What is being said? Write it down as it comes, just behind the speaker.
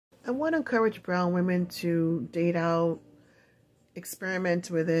I want to encourage brown women to date out,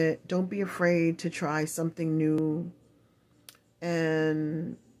 experiment with it. Don't be afraid to try something new.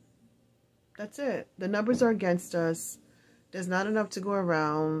 And that's it. The numbers are against us. There's not enough to go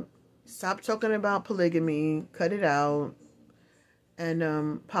around. Stop talking about polygamy. Cut it out. And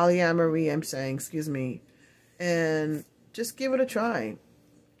polyamory, I'm saying, excuse me. And just give it a try.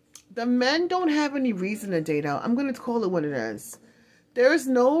 The men don't have any reason to date out. I'm going to call it what it is. There is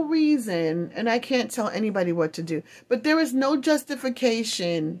no reason, and I can't tell anybody what to do, but there is no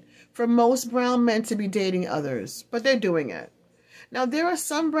justification for most brown men to be dating others, but they're doing it. Now, there are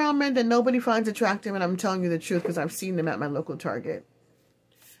some brown men that nobody finds attractive, and I'm telling you the truth because I've seen them at my local Target.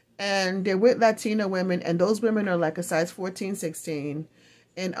 And they're with Latina women, and those women are like a size 14, 16,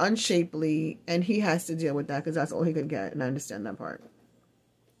 and unshapely, and he has to deal with that because that's all he could get, and I understand that part.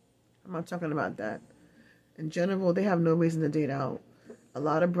 I'm not talking about that. In general, they have no reason to date out. A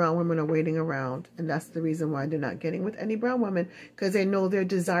lot of brown women are waiting around, and that's the reason why they're not getting with any brown women, because they know they're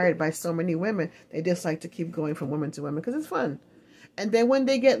desired by so many women. They just like to keep going from woman to woman because it's fun. And then when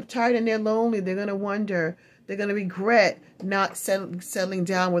they get tired and they're lonely, they're going to wonder, they're going to regret not settling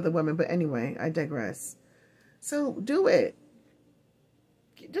down with a woman. But anyway, I digress. So do it.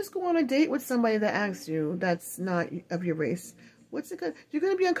 Just go on a date with somebody that asks you that's not of your race. What's it good? You're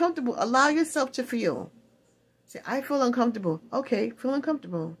going to be uncomfortable. Allow yourself to feel. Say, I feel uncomfortable. Okay, feel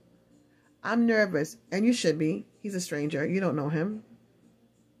uncomfortable. I'm nervous. And you should be. He's a stranger. You don't know him.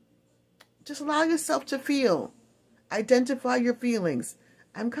 Just allow yourself to feel. Identify your feelings.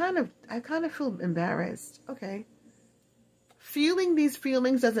 I kind of feel embarrassed. Okay. Feeling these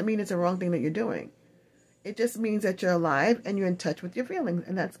feelings doesn't mean it's a wrong thing that you're doing. It just means that you're alive and you're in touch with your feelings.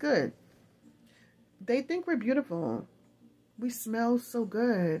 And that's good. They think we're beautiful. We smell so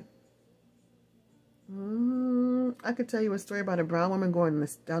good. I could tell you a story about a brown woman going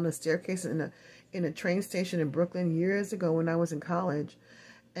down the staircase in a train station in Brooklyn years ago when I was in college,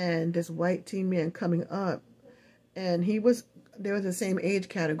 and this white teen man coming up, and they were the same age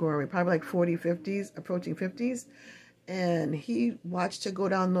category, probably like 40, 50s, approaching 50s, and he watched her go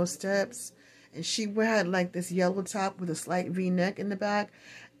down those steps, and she had like this yellow top with a slight V-neck in the back,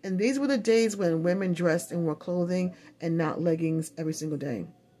 and these were the days when women dressed and wore clothing and not leggings every single day.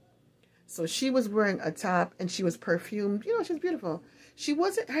 So she was wearing a top and she was perfumed. You know, she was beautiful.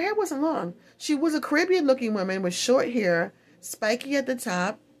 Her hair wasn't long. She was a Caribbean looking woman with short hair, spiky at the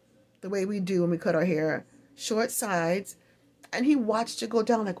top, the way we do when we cut our hair, short sides. And he watched her go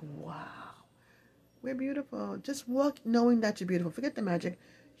down like, wow, we're beautiful. Just walk knowing that you're beautiful. Forget the magic.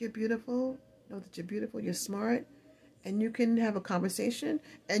 You're beautiful. Know that you're beautiful. You're smart. And you can have a conversation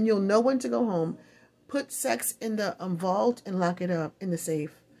and you'll know when to go home. Put sex in the vault and lock it up in the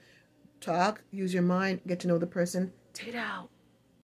safe. Talk, use your mind, get to know the person, date out.